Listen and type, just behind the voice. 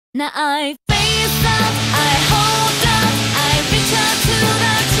Now I face up, I hold up, I return to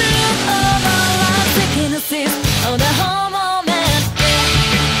the truth of all our sicknesses, of the whole moment,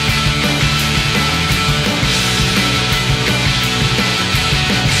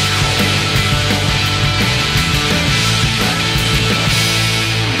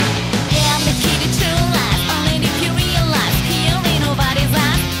 yeah, I'm the key to true life, only if you realize, here ain't nobody's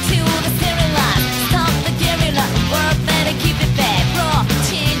life, to the stereotype, stop the guerrilla, work better keep it back, raw,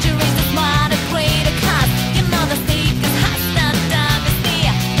 change your race, the smart, a greater cost, you know the stake is hot, not done, it's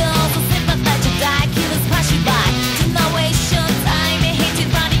near, those who sympathize, you die, killers pass you by, to no waste your time, a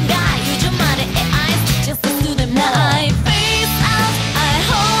hated running guy, use your money and eyes, just to do them now. I face out, I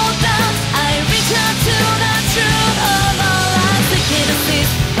hold up, I reach out to the truth of all our sicknesses,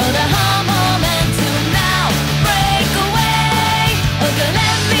 of the whole moment to now, break away, okay,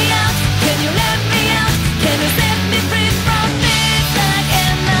 let me out, can you let me out, can you set me free from this, like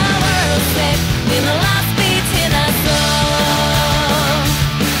in our world safe, in the last beat in our soul.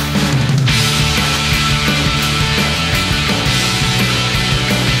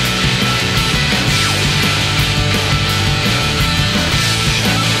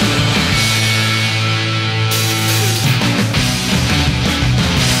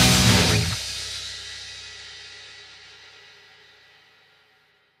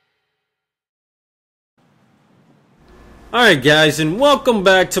 Alright guys, and welcome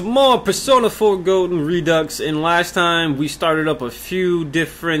back to more Persona 4 Golden Redux. And last time we started up a few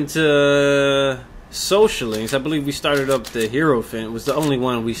different social links. I believe we started up the Hierophant. It was the only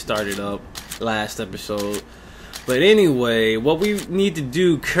one we started up last episode. But anyway, what we need to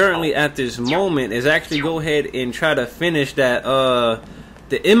do currently at this moment is actually go ahead and try to finish that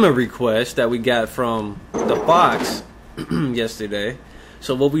the Emma request that we got from the Fox yesterday.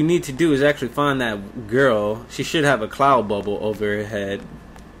 So what we need to do is actually find that girl. She should have a cloud bubble over her head.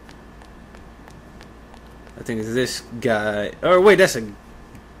 I think it's this guy. Or wait, that's a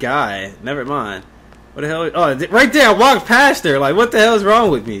guy. Never mind. What the hell? Oh, right there. I walked past her. Like, what the hell is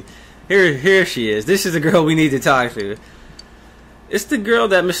wrong with me? Here she is. This is the girl we need to talk to. It's the girl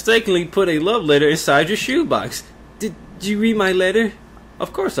that mistakenly put a love letter inside your shoebox. Did you read my letter?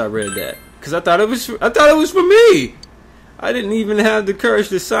 Of course I read that. Cause I thought it was for me. I didn't even have the courage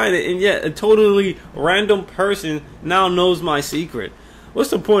to sign it, and yet a totally random person now knows my secret.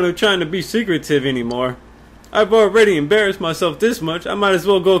 What's the point of trying to be secretive anymore? I've already embarrassed myself this much, I might as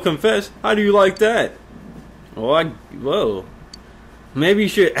well go confess. How do you like that? Whoa. Maybe you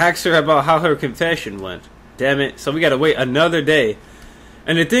should ask her about how her confession went. Damn it, so we gotta wait another day.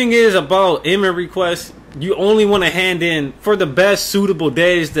 And the thing is about Emma requests, you only want to hand in, for the best suitable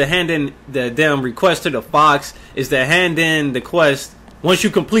days to hand in the damn request to the Fox, is to hand in the quest, once you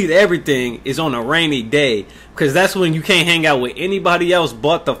complete everything, is on a rainy day. Because that's when you can't hang out with anybody else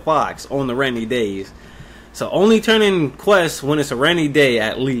but the Fox on the rainy days. So only turn in quests when it's a rainy day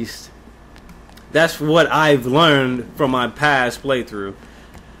at least. That's what I've learned from my past playthrough.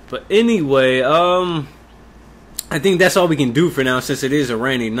 But anyway, I think that's all we can do for now since it is a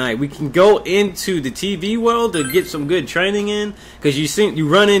rainy night. We can go into the TV world to get some good training in, because you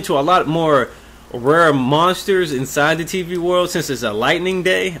run into a lot more rare monsters inside the TV world since it's a lightning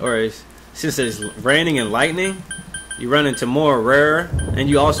day, or since it's raining and lightning. You run into more rare, and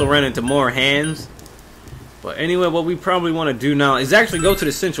you also run into more hands. But anyway, what we probably want to do now is actually go to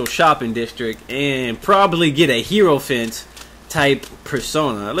the central shopping district and probably get a Hierophant type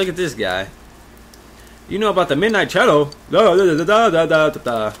persona. Look at this guy. You know about the Midnight Shadow. Let's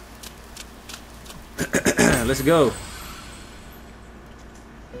go.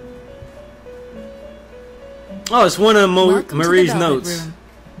 Oh, it's one of Marie's notes. Room.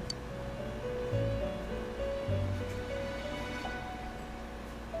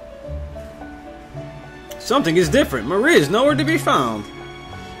 Something is different. Marie is nowhere to be found.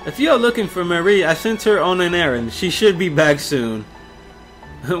 If you're looking for Marie, I sent her on an errand. She should be back soon.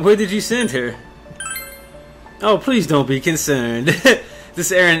 Where did you send her? Oh, please don't be concerned.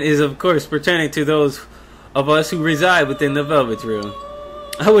 This errand is, of course, pertaining to those of us who reside within the Velvet Room.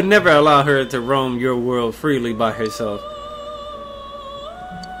 I would never allow her to roam your world freely by herself.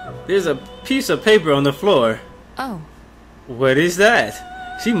 There's a piece of paper on the floor. Oh. What is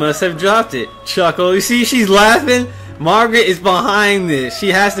that? She must have dropped it. Chuckle. You see, she's laughing. Margaret is behind this. She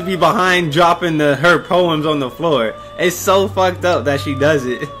has to be behind dropping her poems on the floor. It's so fucked up that she does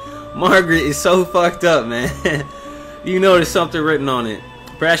it. Margaret is so fucked up, man. You know there's something written on it.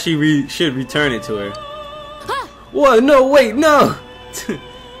 Perhaps she should return it to her. Huh. What? No, wait, no!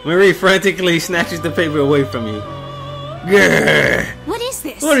 Marie frantically snatches the paper away from you. Grr. What is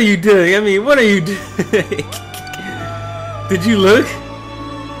this? What are you doing? I mean, what are you doing? Did you look?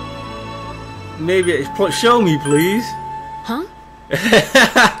 maybe show me, please. Huh?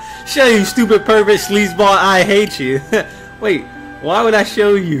 Show you, stupid pervert sleazeball. I hate you. Wait, why would I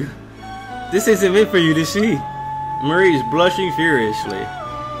show you? This isn't meant for you to see. Marie is blushing furiously.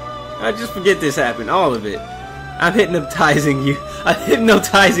 I just forget this happened, all of it. I'm hypnotizing you. I'm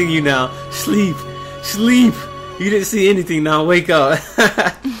hypnotizing you now. Sleep, sleep. You didn't see anything now. Wake up.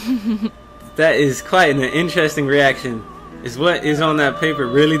 That is quite an interesting reaction. Is what is on that paper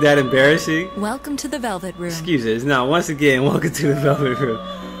really that embarrassing? Welcome to the Velvet Room. Excuse us. Now, once again, welcome to the Velvet Room.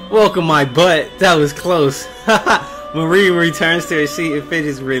 Welcome, my butt. That was close. Marie returns to her seat and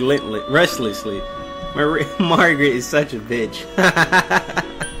fidgets restlessly. Margaret is such a bitch.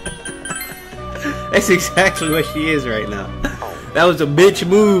 That's exactly what she is right now. That was a bitch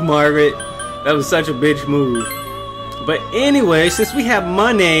move, Margaret. That was such a bitch move. But anyway, since we have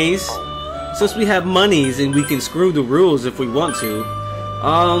monies and we can screw the rules if we want to,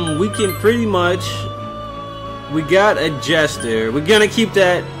 we can pretty much, we got a Jester. We're gonna keep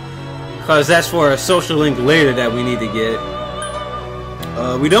that because that's for a social link later that we need to get.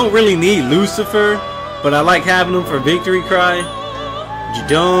 We don't really need Lucifer, but I like having them for Victory Cry.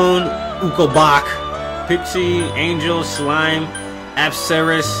 Jadone, Ukobach, Pixie, Angel, Slime,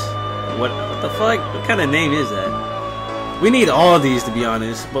 Apsaris. What the fuck? What kind of name is that? We need all these, to be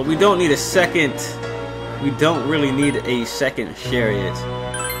honest, but we don't need a second. We don't really need a second chariot.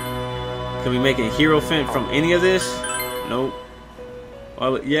 Can we make a Hierophant from any of this? Nope.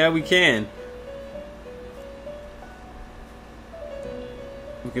 Well, yeah, we can.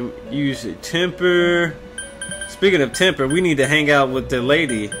 We can use a temper. Speaking of temper, we need to hang out with the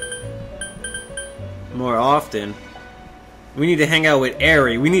lady more often. We need to hang out with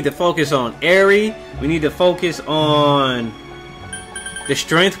Eri. We need to focus on Eri. We need to focus on the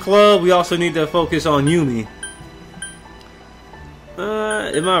Strength Club. We also need to focus on Yumi.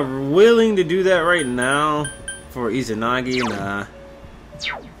 Am I willing to do that right now for Izanagi?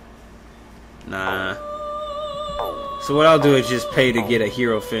 Nah. So what I'll do is just pay to get a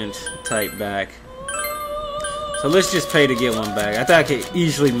Hierophant type back. So let's just pay to get one back. I thought I could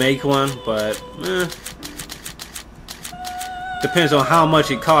easily make one, but depends on how much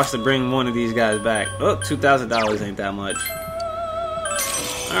it costs to bring one of these guys back. Oh, $2,000 ain't that much.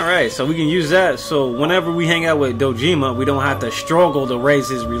 Alright, so we can use that so whenever we hang out with Dojima, we don't have to struggle to raise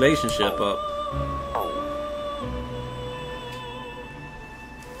his relationship up.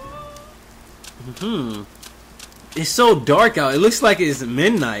 It's so dark out. It looks like it's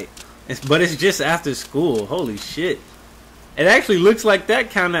midnight. But it's just after school. Holy shit. It actually looks like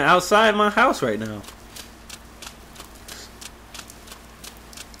that kind of outside my house right now.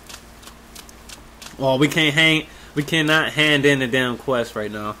 Well, we cannot hand in the damn quest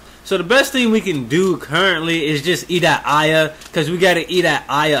right now. So the best thing we can do currently is just eat at Aya, because we gotta eat at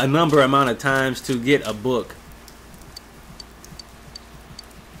Aya a number amount of times to get a book.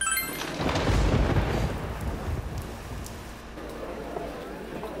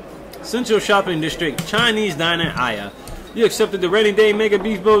 Central Shopping District, Chinese Diner, Aya. You accepted the Rainy Day Mega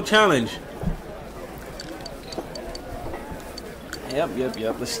Beast Bowl Challenge.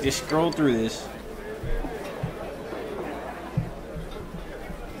 Yep. Let's just scroll through this.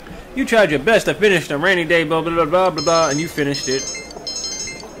 You tried your best to finish the Rainy Day blah blah blah blah blah blah, and you finished it.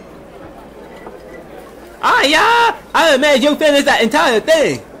 Aya! I imagine you finished that entire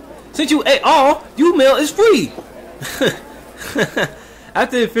thing. Since you ate all, your meal is free.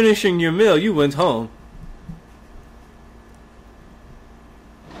 After finishing your meal, you went home.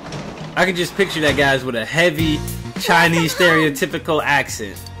 I can just picture that guys with a heavy Chinese stereotypical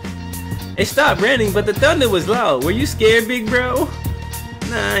accent. It stopped raining, but the thunder was loud. Were you scared, big bro?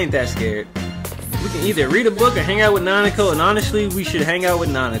 Nah, I ain't that scared. We can either read a book or hang out with Nanako, and honestly, we should hang out with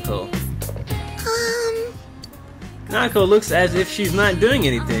Nanako. Nanako looks as if she's not doing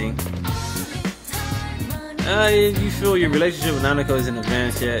anything. You feel your relationship with Nanako isn't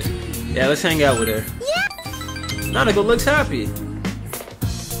advanced yet? Yeah, let's hang out with her. Yeah. Nanako looks happy.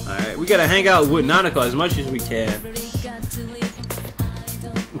 Alright, we gotta hang out with Nanako as much as we can.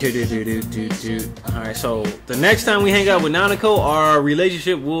 Alright, so the next time we hang out with Nanako, our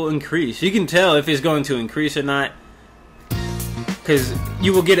relationship will increase. You can tell if it's going to increase or not, because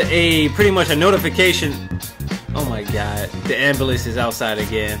you will get pretty much a notification. Oh my god, the ambulance is outside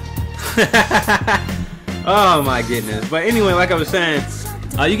again. Oh my goodness. But anyway, like I was saying,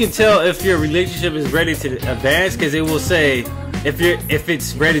 you can tell if your relationship is ready to advance, because it will say if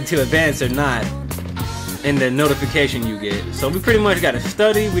it's ready to advance or not in the notification you get. So we pretty much got to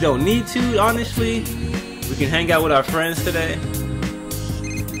study. We don't need to, honestly. We can hang out with our friends today.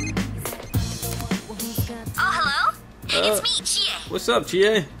 Oh, hello? It's me, Chie. What's up,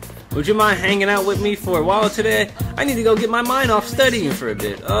 Chie? Would you mind hanging out with me for a while today? I need to go get my mind off studying for a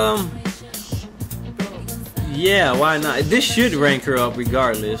bit. Yeah, why not? This should rank her up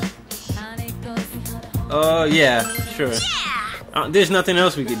regardless. Yeah, sure. There's nothing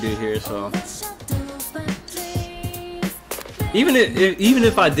else we could do here, so. Even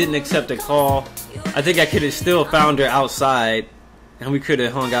if I didn't accept the call, I think I could have still found her outside, and we could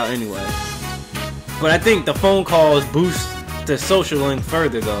have hung out anyway. But I think the phone calls boost the social link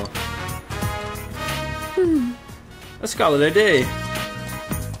further, though. Let's call it a day.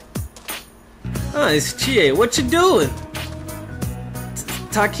 Oh, it's Chie. What you doing?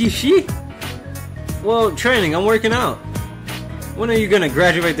 Takeshi? Well, training. I'm working out. When are you gonna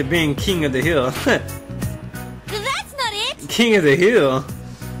graduate to being king of the hill? That's not it! King of the hill?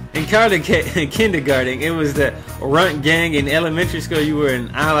 In kindergarten, it was the runt gang. In elementary school, you were an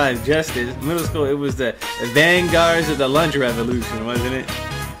ally of justice. Middle school, it was the vanguards of the lunch revolution, wasn't it?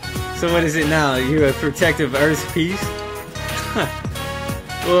 So what is it now? You're a protector of Earth's peace?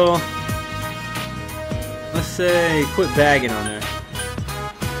 Well, let's say quit bagging on her.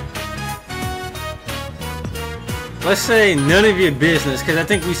 Let's say none of your business, because I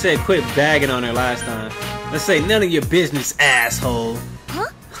think we said quit bagging on her last time. Let's say none of your business, asshole.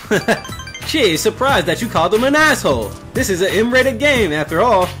 She is surprised that you called him an asshole. This is an M-rated game, after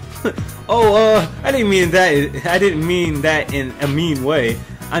all. I didn't mean that in a mean way.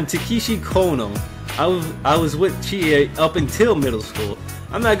 I'm Takeshi Kono. I was with Chie up until middle school.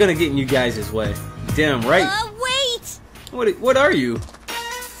 I'm not gonna get in you guys' way. Damn right. Wait! What are you?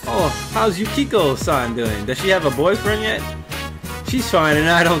 Oh, how's Yukiko-san doing? Does she have a boyfriend yet? She's fine, and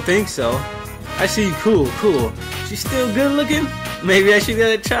I don't think so. I see. Cool. She's still good looking? Maybe I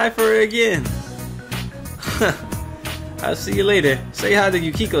should try for her again. I'll see you later. Say hi to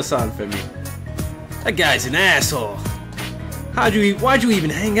Yukiko-san for me. That guy's an asshole. Why'd you even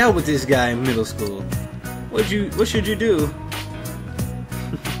hang out with this guy in middle school? What should you do?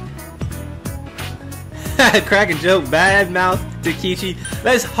 Crack a joke, bad mouth Takeshi.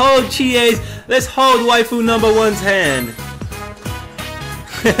 Let's hold waifu number one's hand.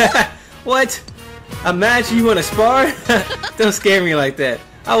 What? A match? You wanna spar? Don't scare me like that.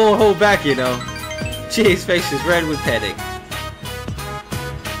 I won't hold back, you know. Chie's face is red with petting.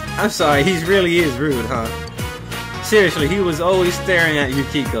 I'm sorry, he really is rude, huh? Seriously, he was always staring at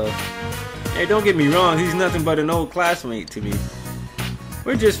Yukiko. Hey, don't get me wrong, he's nothing but an old classmate to me.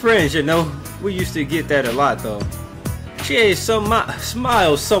 We're just friends, you know. We used to get that a lot, though. Chie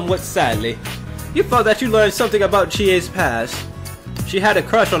smiles somewhat sadly. You thought that you learned something about Chie's past. She had a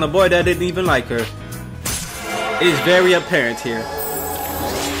crush on a boy that didn't even like her. It is very apparent here.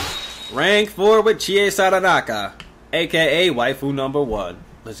 Rank 4 with Chie Saranaka, aka waifu number 1.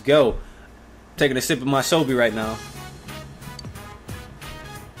 Let's go. Taking a sip of my sobi right now.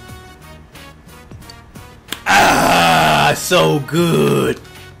 Ah, so good.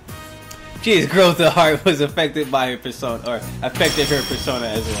 Chie's growth of heart was affected by her persona, or affected her persona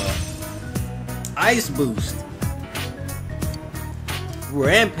as well. Ice boost.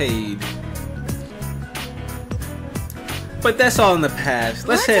 Rampage. But that's all in the past.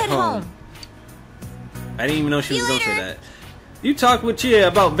 Let's head home. I didn't even know she was going to say that. You talked with Chie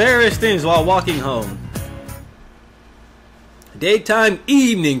about various things while walking home. Daytime,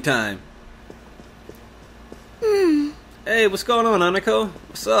 evening time. Hey, what's going on, Nanako?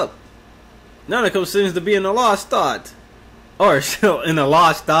 What's up? Nanako seems to be in a lost thought. Or, in a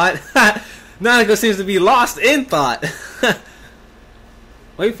lost thought. Nanako seems to be lost in thought.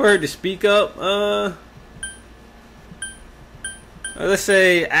 Wait for her to speak up. Let's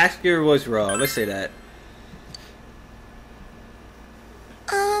say, ask her what's wrong. Let's say that.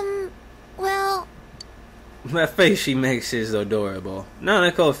 Well... That face she makes is adorable.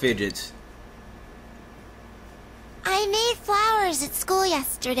 Nanako fidgets. I made flowers at school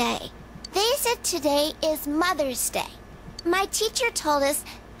yesterday. They said today is Mother's Day. My teacher told us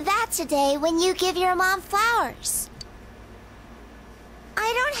that's a day when you give your mom flowers.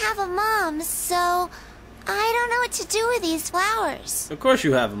 I don't have a mom, so I don't know what to do with these flowers. Of course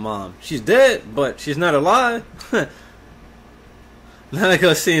you have a mom. She's dead, but she's not alive.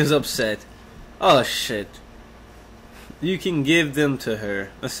 Nanako seems upset. Oh shit. You can give them to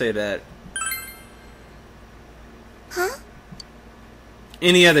her. Let's say that. Huh?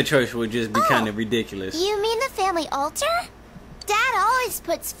 Any other choice would just be kind of ridiculous. You mean the family altar? Dad always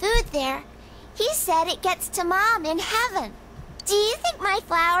puts food there. He said it gets to Mom in heaven. Do you think my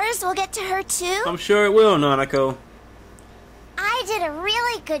flowers will get to her too? I'm sure it will, Nanako. I did a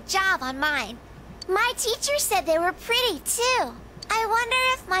really good job on mine. My teacher said they were pretty too. I wonder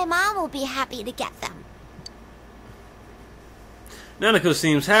if my mom will be happy to get them. Nanako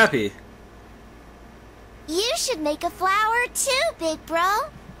seems happy. You should make a flower too, big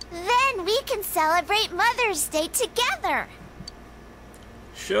bro. Then we can celebrate Mother's Day together.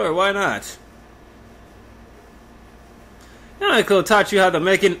 Sure, why not? Nanako taught you how to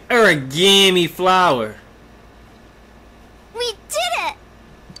make an origami flower. We did it!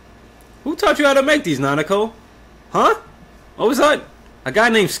 Who taught you how to make these, Nanako? Huh? What was that? A guy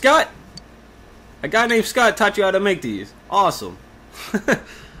named Scott? A guy named Scott taught you how to make these. Awesome.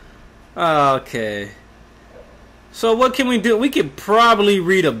 Okay. So what can we do? We could probably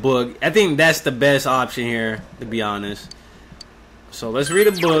read a book. I think that's the best option here, to be honest. So let's read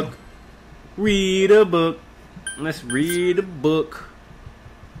a book. Read a book. Let's read a book.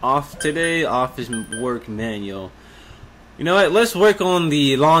 Off today, office work manual. You know what? Let's work on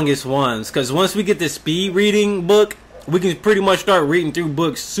the longest ones, because once we get the speed reading book, we can pretty much start reading through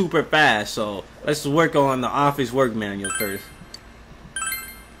books super fast. So let's work on the office work manual first.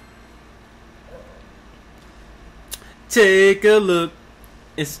 Take a look.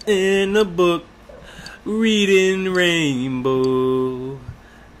 It's in the book. Reading Rainbow.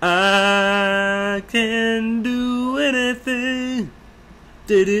 I can do anything.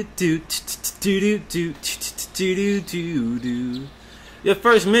 Your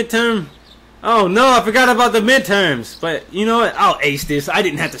first midterm? Oh no, I forgot about the midterms. But you know what? I'll ace this. I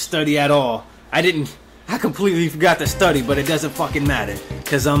didn't have to study at all. I completely forgot to study, but it doesn't fucking matter.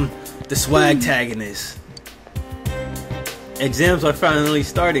 Cause I'm the swag tagonist. Exams are finally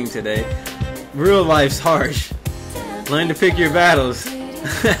starting today. Real life's harsh. Learn to pick your battles.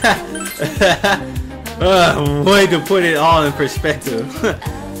 Way to put it all in perspective.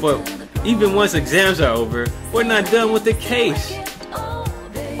 But even once exams are over, we're not done with the case.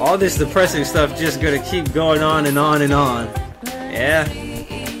 All this depressing stuff just gonna keep going on and on and on. Yeah.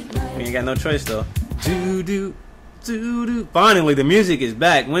 We ain't got no choice though. Doo-doo, doo-doo. Finally, the music is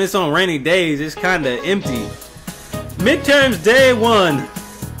back. When it's on rainy days, it's kinda empty. Midterms day 1.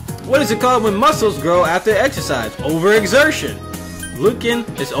 What is it called when muscles grow after exercise? Overexertion. Looking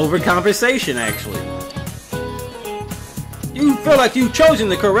is overcompensation, actually. You feel like you've chosen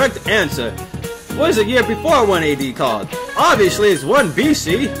the correct answer. What is the year before 1 AD called? Obviously, it's 1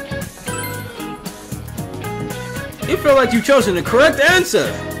 BC. You feel like you've chosen the correct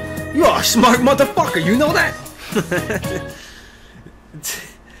answer. You are a smart motherfucker, you know that?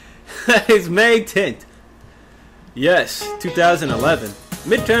 It's May 10th. Yes, 2011.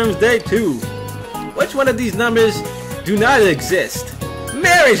 Midterms day 2. Which one of these numbers do not exist?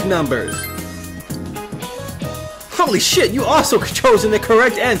 Marriage numbers. Holy shit, you also chosen the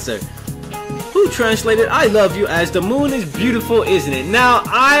correct answer. Who translated I love you as the moon is beautiful, isn't it? Now,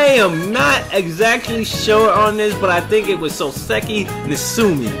 I am not exactly sure on this, but I think it was Soseki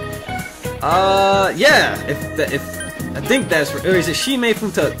Nisumi. Yeah, if I think that's, or is it Shime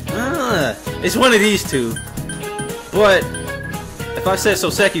Futa? It's one of these two. But if I said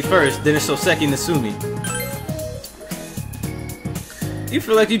Soseki first, then it's Soseki Nisumi. You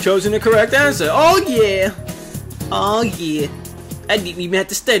feel like you've chosen the correct answer. Oh yeah. Oh yeah. I didn't even have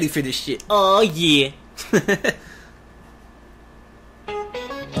to study for this shit. Oh yeah.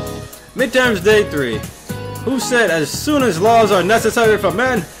 Midterms day 3. Who said as soon as laws are necessary for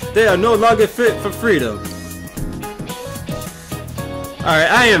men, they are no longer fit for freedom?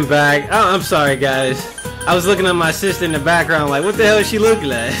 Alright, I am back. I'm sorry guys. I was looking at my sister in the background like, what the hell is she looking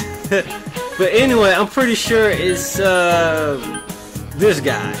like? But anyway, I'm pretty sure it's this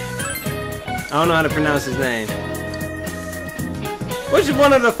guy. I don't know how to pronounce his name. Which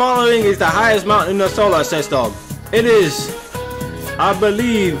one of the following is the highest mountain in the solar system? It is, I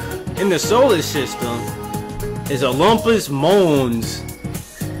believe, in the solar system, is Olympus Mons.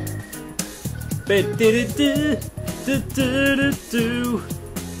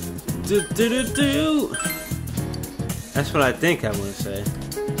 That's what I think I want to say.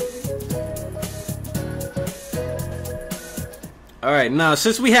 Alright, now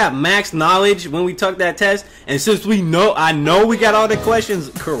since we have max knowledge when we took that test, and since I know we got all the questions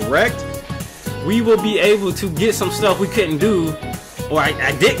correct, we will be able to get some stuff we couldn't do, or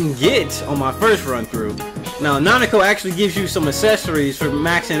I didn't get on my first run through. Now Nanako actually gives you some accessories for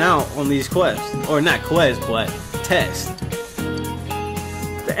maxing out on these quests, or not quests, but tests.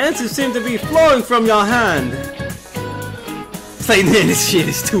 The answers seem to be flowing from your hand. It's like, man, this shit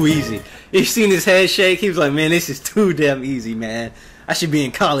is too easy. You seen his head shake? He was like, man, this is too damn easy, man. I should be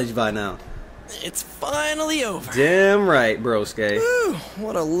in college by now. It's finally over. Damn right, broske. Ooh,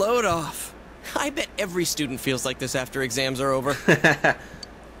 what a load off. I bet every student feels like this after exams are over.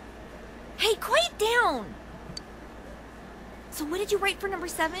 Hey, quiet down! So what did you write for number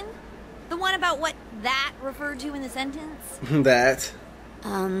 7? The one about what that referred to in the sentence? That.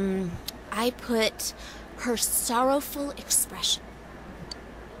 I put her sorrowful expression.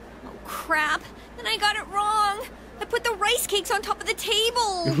 Oh, crap. Then I got it wrong. I put the rice cakes on top of the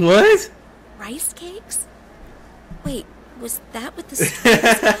table. What? Rice cakes? Wait, was that what the story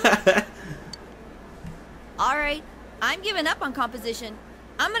was about? All right, I'm giving up on composition.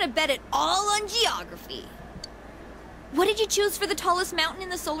 I'm gonna bet it all on geography. What did you choose for the tallest mountain in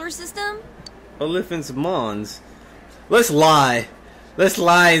the solar system? Oliphant's Mons. Let's lie. Let's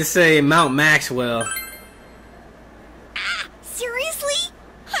lie and say Mount Maxwell. Ah, seriously?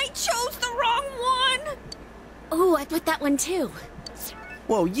 I chose the wrong one. Oh, I put that one too.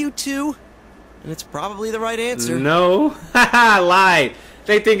 Whoa, you two? And it's probably the right answer. No. Haha, lied.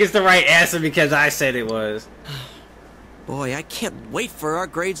 They think it's the right answer because I said it was. Boy, I can't wait for our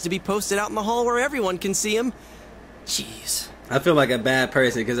grades to be posted out in the hall where everyone can see them. Jeez. I feel like a bad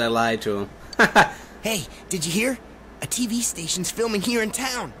person because I lied to him. Hey, did you hear? A TV station's filming here in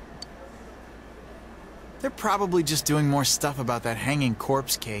town. They're probably just doing more stuff about that hanging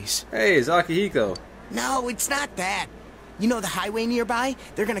corpse case. Hey, it's Akihiko. No, it's not that. You know the highway nearby?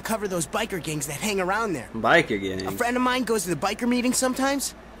 They're gonna cover those biker gangs that hang around there. Biker gang. A friend of mine goes to the biker meeting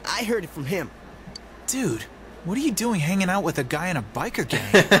sometimes. I heard it from him. Dude, what are you doing hanging out with a guy in a biker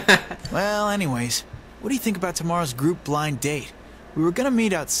gang? Well, anyways, what do you think about tomorrow's group blind date? We were gonna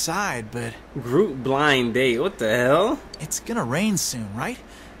meet outside, but... Group blind date, what the hell? It's gonna rain soon, right?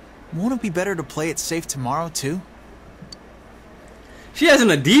 Won't it be better to play it safe tomorrow, too? She has an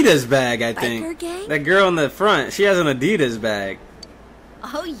Adidas bag, I think. Biker gang? That girl in the front, she has an Adidas bag.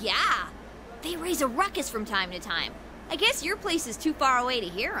 Oh, yeah. They raise a ruckus from time to time. I guess your place is too far away to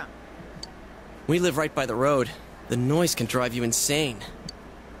hear them. We live right by the road. The noise can drive you insane.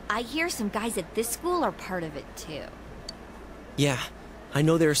 I hear some guys at this school are part of it, too. Yeah, I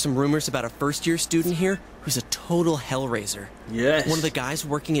know there are some rumors about a first-year student here who's a total hellraiser. Yes. One of the guys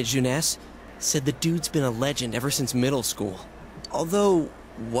working at Jeunesse said the dude's been a legend ever since middle school. Although,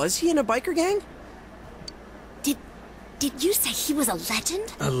 was he in a biker gang? Did you say he was a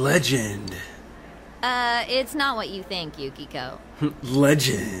legend? A legend. It's not what you think, Yukiko.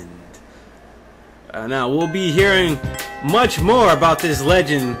 Legend. Now, we'll be hearing much more about this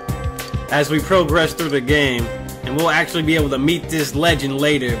legend as we progress through the game. And we'll actually be able to meet this legend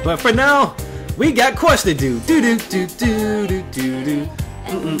later. But for now, we got quests to do.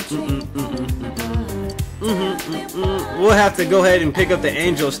 We'll have to go ahead and pick up the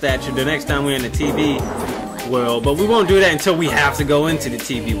angel statue the next time we're in the TV world. But we won't do that until we have to go into the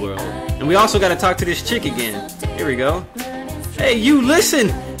TV world. And we also got to talk to this chick again. Here we go. Hey, you listen.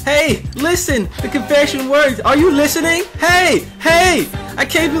 Hey, listen. The confession words. Are you listening? Hey, hey. I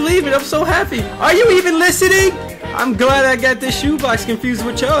can't believe it. I'm so happy. Are you even listening? I'm glad I got this shoebox confused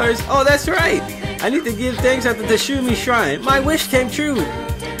with yours. Oh, that's right. I need to give thanks at the Tashumi Shrine. My wish came true.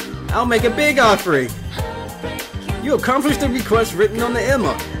 I'll make a big offering. You accomplished the request written on the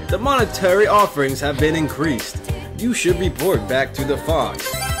Emma. The monetary offerings have been increased. You should report back to the Fox.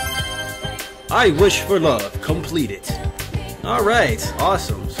 I wish for love. Completed. Alright,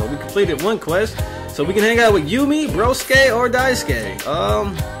 awesome. So we completed one quest. So we can hang out with Yumi, Brosuke, or Daisuke.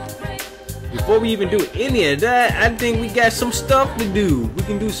 Before we even do any of that, I think we got some stuff to do. We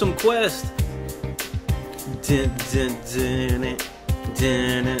can do some quests.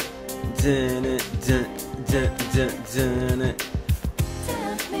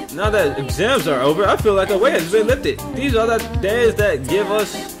 Now that exams are over, I feel like a weight has been lifted. These are the days that give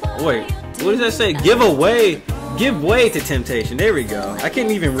us... Wait, what does that say? Give way to temptation. There we go. I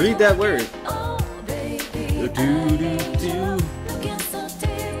can't even read that word.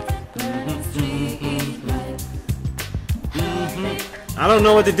 I don't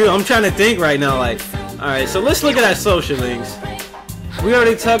know what to do. I'm trying to think right now. Like, all right. So let's look at our social links. We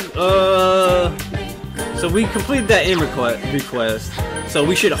already took. So we completed that in request. So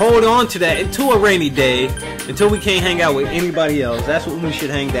we should hold on to that until a rainy day, until we can't hang out with anybody else. That's when we should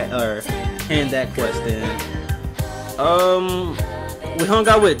hand that quest in. We hung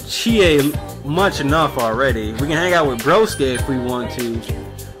out with Chie much enough already. We can hang out with Brosuke if we want to.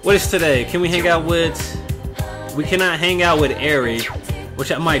 What is today? Can we hang out with... We cannot hang out with Eri,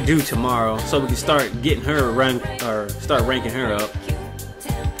 which I might do tomorrow, so we can start getting her ranked, or start ranking her up.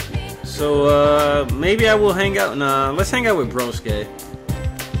 So, maybe I will hang out... Nah, let's hang out with Brosuke.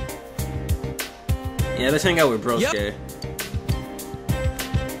 Yeah, let's hang out with Brosuke. Yep.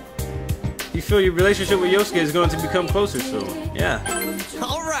 You feel your relationship with Yosuke is going to become closer soon. Yeah.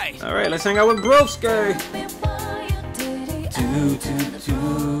 Alright. Alright, let's hang out with Brosuke.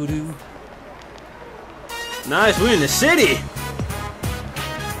 Nice, we're in the city.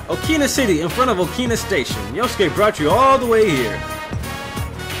 Okina City, in front of Okina Station. Yosuke brought you all the way here.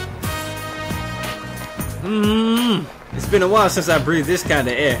 It's been a while since I breathed this kind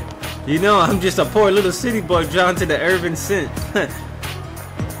of air. You know, I'm just a poor little city boy drawn to the urban scent.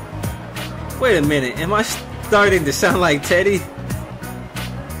 Wait a minute, am I starting to sound like Teddy?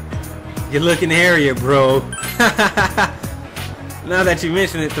 You're looking hairier, bro. Now that you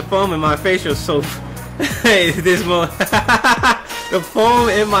mention it, the foam in my facial soap. Hey, the foam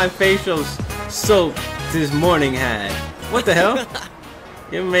in my facial soap this morning had. What the hell?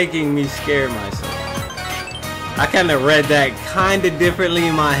 You're making me scare myself. I kind of read that kind of differently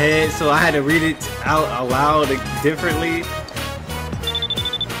in my head, so I had to read it out aloud differently.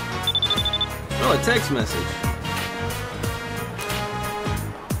 Oh, a text message.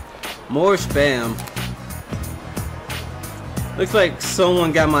 More spam. Looks like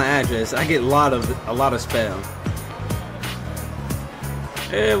someone got my address. I get a lot of spam.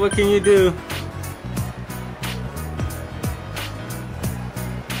 Hey, what can you do?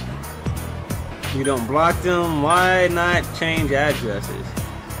 You don't block them. Why not change addresses?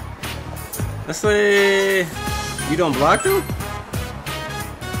 Let's say you don't block them.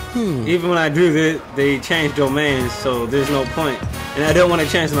 Even when I do this, they change domains, so there's no point. And I don't want to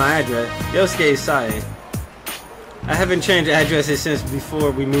change my address. Yosuke is sighing. I haven't changed addresses since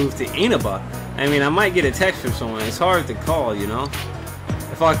before we moved to Inaba. I mean, I might get a text from someone. It's hard to call, you know.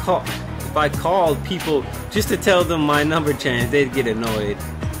 If I called people just to tell them my number changed, they'd get annoyed.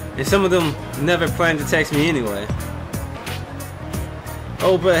 And some of them never plan to text me anyway.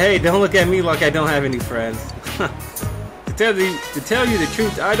 Oh, but hey, don't look at me like I don't have any friends. To tell you the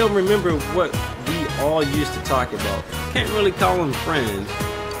truth, I don't remember what we all used to talk about. Can't really call them friends.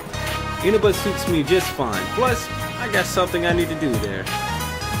 Inaba suits me just fine. Plus, I got something I need to do there.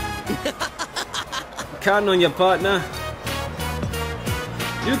 Counting on your partner.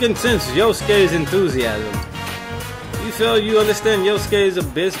 You can sense Yosuke's enthusiasm. You feel you understand Yosuke a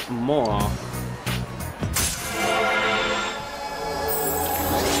bit more.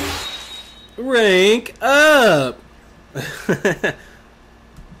 Rank up!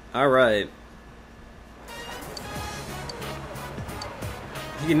 Alright.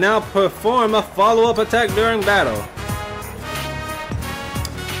 You can now perform a follow-up attack during battle.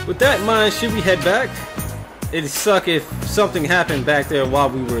 With that in mind, should we head back? It'd suck if something happened back there while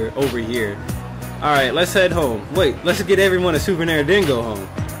we were over here. Alright, let's head home. Wait, let's get everyone a souvenir, then go home.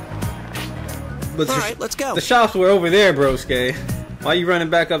 But Alright, let's go. The shops were over there, broske. Why are you running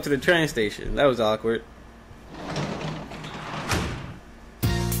back up to the train station? That was awkward.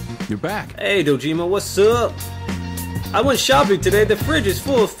 You're back. Hey, Dojima, what's up? I went shopping today. The fridge is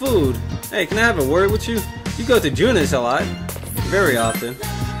full of food. Hey, can I have a word with you? You go to Juna's a lot. Very often.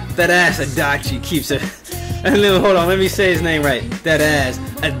 That ass Adachi keeps it. And then, hold on, let me say his name right. That ass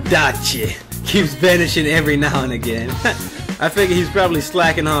Adachi keeps vanishing every now and again. I figure he's probably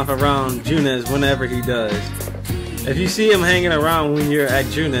slacking off around Juna's whenever he does. If you see him hanging around when you're at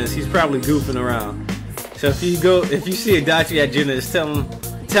Juna's, he's probably goofing around. So if you see Adachi at Juna's,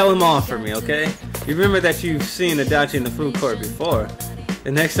 tell him off for me, okay? Remember that you've seen Adachi in the food court before.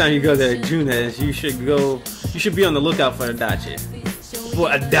 The next time you go there at Juna's, you should be on the lookout for Adachi. For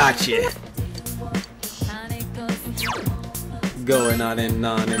Adachi. Going on and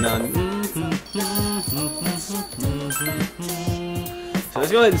on and on. So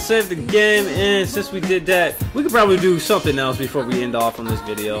let's go ahead and save the game, and since we did that, we could probably do something else before we end off on this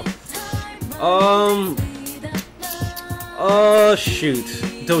video. Shoot.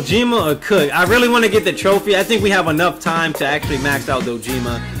 Dojima or Cook? I really want to get the trophy. I think we have enough time to actually max out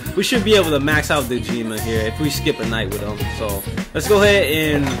Dojima. We should be able to max out Dojima here if we skip a night with him. So let's go ahead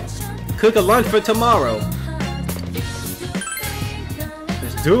and cook a lunch for tomorrow.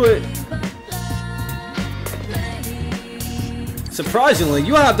 Let's do it. Surprisingly,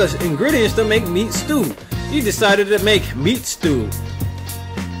 you have the ingredients to make meat stew. You decided to make meat stew.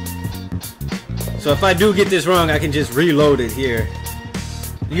 So if I do get this wrong, I can just reload it here.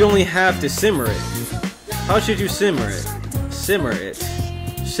 You only have to simmer it. How should you simmer it? Simmer it.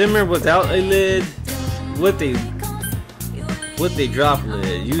 Simmer without a lid. With a drop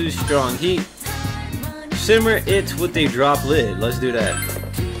lid. Use strong heat. Simmer it with a drop lid. Let's do that.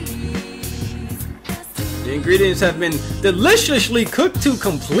 The ingredients have been deliciously cooked to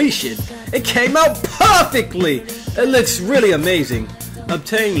completion. It came out perfectly. It looks really amazing.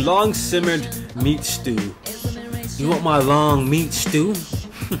 Obtain long simmered meat stew. You want my long meat stew?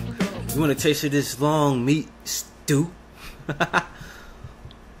 You want a taste of this long meat stew? You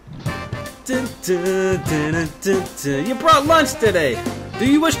brought lunch today. Do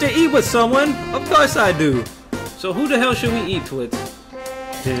you wish to eat with someone? Of course I do. So who the hell should we eat with?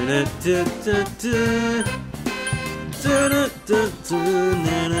 We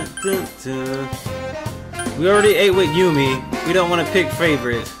already ate with Yumi. We don't want to pick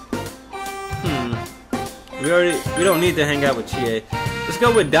favorites. We don't need to hang out with Chie. Let's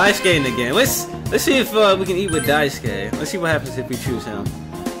go with Daisuke again. Let's see if we can eat with Daisuke. Let's see what happens if we choose him.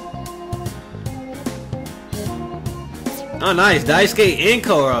 Oh, nice. Daisuke and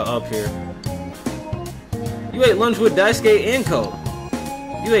Ko are up here. You ate lunch with Daisuke and Ko.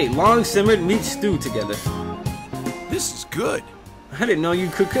 You ate long simmered meat stew together. This is good. I didn't know you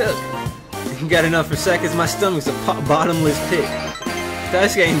could cook. You got enough for seconds. My stomach's a bottomless pit.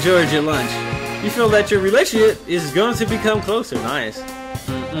 Daisuke enjoyed your lunch. You feel that your relationship is going to become closer. Nice.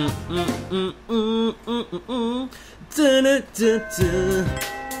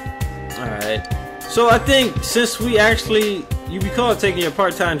 Alright. So I think since we actually, you recall taking your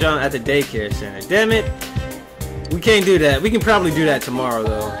part-time job at the daycare center. Damn it. We can't do that. We can probably do that tomorrow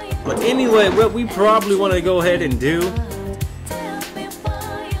though. But anyway, what we probably want to go ahead and do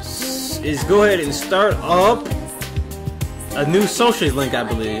is go ahead and start up a new social link, I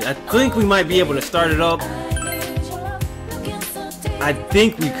believe. I think we might be able to start it up. I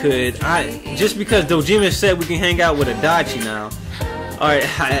think we could. Just because Dojima said we can hang out with Adachi now.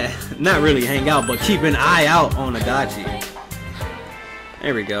 Alright, not really hang out, but keep an eye out on Adachi.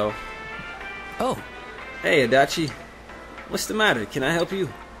 There we go. Oh. Hey Adachi. What's the matter? Can I help you?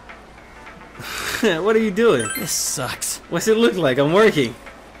 What are you doing? This sucks. What's it look like? I'm working.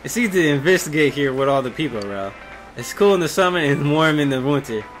 It's easy to investigate here with all the people around. It's cool in the summer and warm in the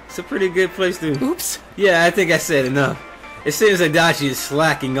winter. It's a pretty good place to... Oops. Yeah, I think I said enough. It seems Adachi is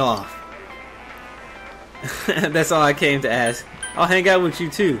slacking off. That's all I came to ask. I'll hang out with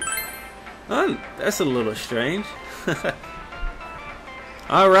you too. That's a little strange.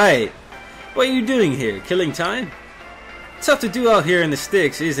 Alright. What are you doing here? Killing time? It's tough to do out here in the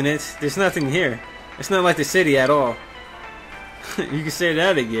sticks, isn't it? There's nothing here. It's not like the city at all. You can say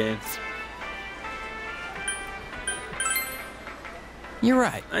that again. You're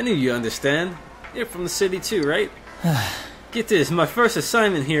right. I knew you understand. You're from the city too, right? Get this, my first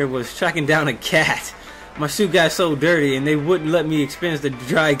assignment here was tracking down a cat. My suit got so dirty and they wouldn't let me expense the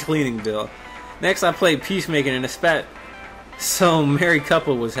dry cleaning bill. Next I played peacemaker in a spat some married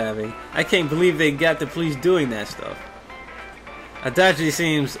couple was having. I can't believe they got the police doing that stuff. Adachi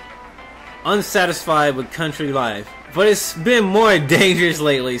seems unsatisfied with country life, but it's been more dangerous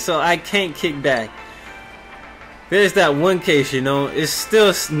lately, so I can't kick back. There's that one case, you know, it's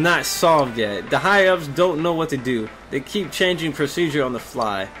still not solved yet. The higher-ups don't know what to do. They keep changing procedure on the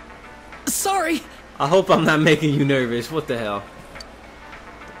fly. Sorry. I hope I'm not making you nervous. What the hell?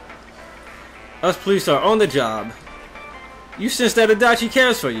 Us police are on the job. You sense that Adachi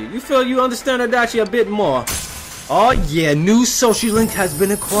cares for you. You feel you understand Adachi a bit more. Oh yeah, new social link has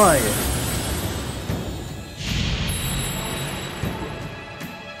been acquired.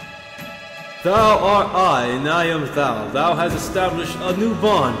 Thou art I, and I am thou. Thou hast established a new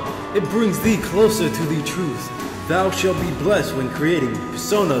bond. It brings thee closer to the truth. Thou shalt be blessed when creating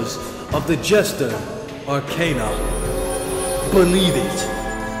personas of the Jester, Arcana. Believe it.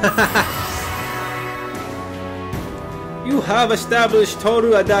 You have established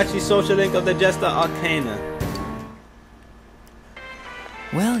Toru Adachi social link of the Jester, Arcana.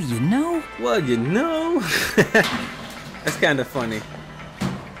 Well, you know. Well, you know. That's kind of funny.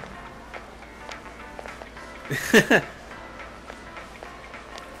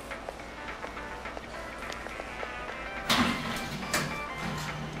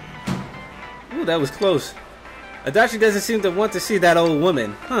 Ooh, that was close. Adachi doesn't seem to want to see that old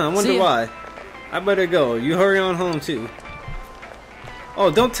woman. Huh, I wonder why. I better go. You hurry on home, too. Oh,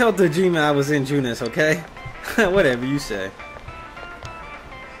 don't tell Dojima I was in Junis, okay? Whatever you say.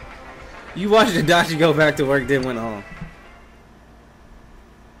 You watched Adachi go back to work, then went home.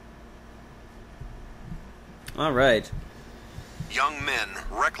 Alright. Young men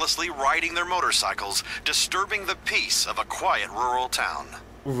recklessly riding their motorcycles, disturbing the peace of a quiet rural town.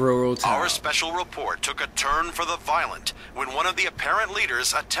 Our special report took a turn for the violent when one of the apparent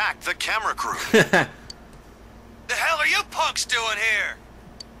leaders attacked the camera crew. The hell are you punks doing here?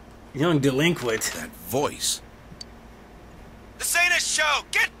 Young delinquent. That voice. This ain't a show.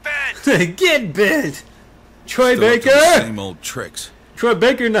 Get bent. Get bent. Troy Still up to Baker. the same old tricks. Troy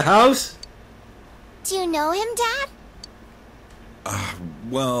Baker in the house. Do you know him, Dad?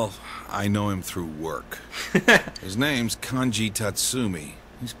 Well, I know him through work. His name's Kanji Tatsumi.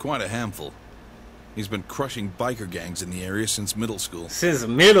 He's quite a handful. He's been crushing biker gangs in the area since middle school. Since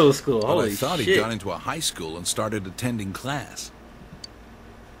middle school, But holy I thought shit. he got into a high school and started attending class.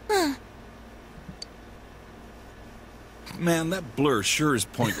 Man, that blur sure is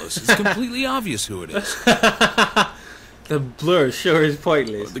pointless. It's completely obvious who it is. The blur sure is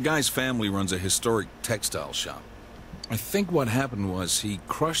pointless. The guy's family runs a historic textile shop. I think what happened was he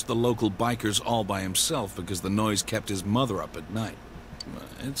crushed the local bikers all by himself because the noise kept his mother up at night.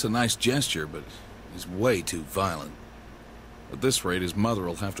 It's a nice gesture, but he's way too violent. At this rate, his mother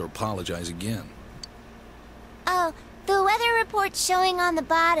will have to apologize again. Oh, the weather report's showing on the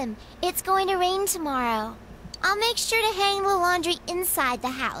bottom. It's going to rain tomorrow. I'll make sure to hang the laundry inside the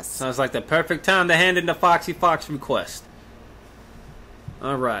house. Sounds like the perfect time to hand in the Foxy Fox request.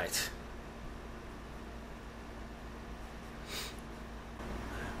 Alright.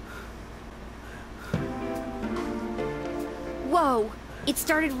 Whoa! It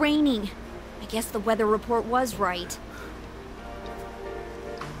started raining. I guess the weather report was right.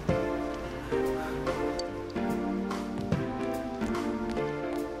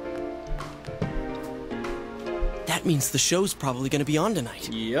 That means the show's probably gonna be on tonight.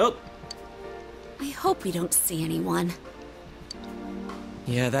 Yep. I hope we don't see anyone.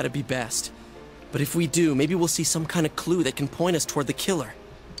 Yeah, that'd be best. But if we do, maybe we'll see some kind of clue that can point us toward the killer.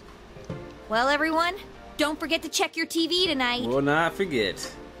 Well, everyone, don't forget to check your TV tonight. Will not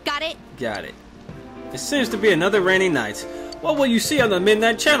forget. Got it? Got it. It seems to be another rainy night. What will you see on the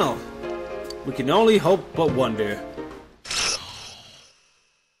Midnight Channel? We can only hope but wonder.